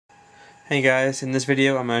Hey guys, in this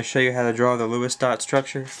video I'm going to show you how to draw the Lewis dot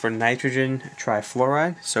structure for nitrogen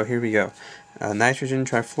trifluoride. So here we go. Nitrogen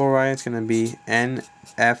trifluoride is going to be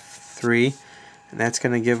NF3, and that's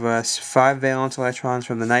going to give us 5 valence electrons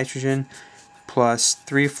from the nitrogen plus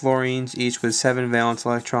 3 fluorines, each with 7 valence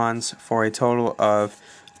electrons, for a total of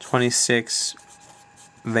 26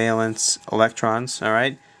 valence electrons.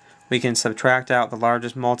 Alright, we can subtract out the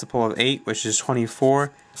largest multiple of 8, which is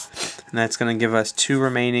 24. And that's going to give us 2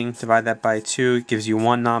 remaining. Divide that by 2, it gives you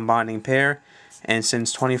 1 non-bonding pair. And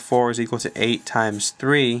since 24 is equal to 8 times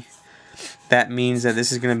 3, that means that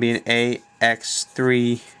this is going to be an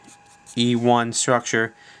AX3E1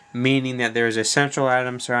 structure, meaning that there is a central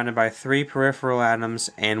atom surrounded by 3 peripheral atoms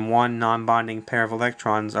and 1 non-bonding pair of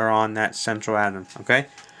electrons are on that central atom. Okay?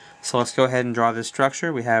 So let's go ahead and draw this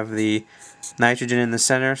structure. We have the nitrogen in the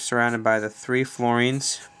center surrounded by the 3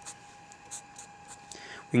 fluorines.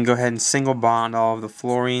 We can go ahead and single bond all of the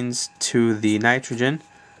fluorines to the nitrogen.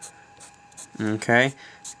 Okay,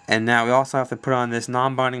 and now we also have to put on this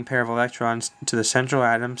non-bonding pair of electrons to the central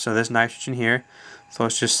atom, so this nitrogen here. So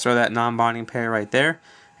let's just throw that non-bonding pair right there,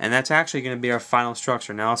 and that's actually going to be our final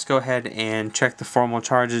structure. Now let's go ahead and check the formal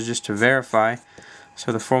charges just to verify.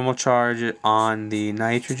 So the formal charge on the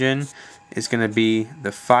nitrogen is going to be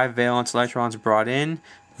the 5 valence electrons brought in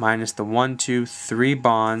minus the 1, 2, 3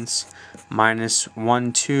 bonds minus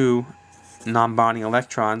 1, 2 non-bonding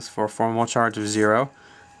electrons for a formal charge of 0.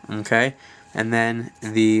 Okay, and then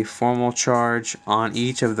the formal charge on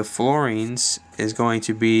each of the fluorines is going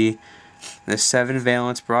to be the 7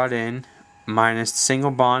 valence brought in minus the single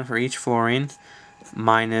bond for each fluorine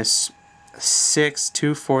minus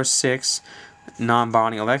 246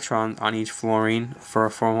 non-bonding electrons on each fluorine for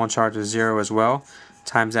a formal charge of 0 as well.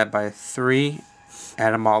 Times that by 3.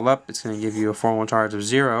 Add them all up, it's going to give you a formal charge of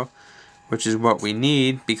 0, which is what we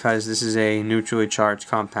need because this is a neutrally charged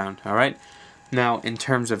compound. Alright, now in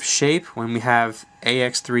terms of shape, when we have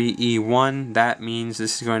AX3E1, that means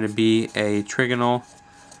this is going to be a trigonal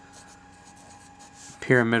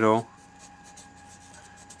pyramidal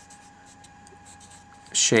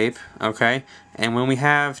shape. Okay, and when we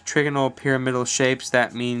have trigonal pyramidal shapes,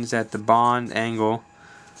 that means that the bond angle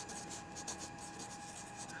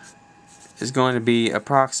is going to be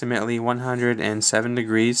approximately 107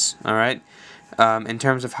 degrees. Alright, in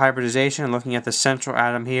terms of hybridization, looking at the central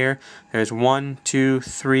atom here, there's 1, 2,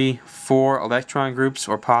 3, 4 electron groups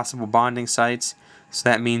or possible bonding sites. So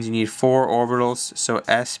that means you need 4 orbitals, so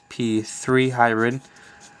sp3 hybrid.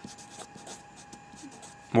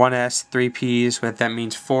 1s, 3 p's, but that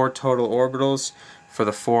means 4 total orbitals for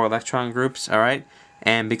the 4 electron groups. Alright,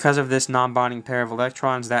 and because of this non-bonding pair of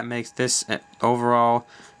electrons, that makes this overall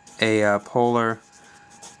a polar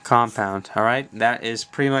compound. Alright, that is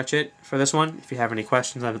pretty much it for this one. If you have any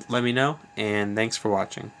questions, let me know, and thanks for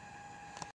watching.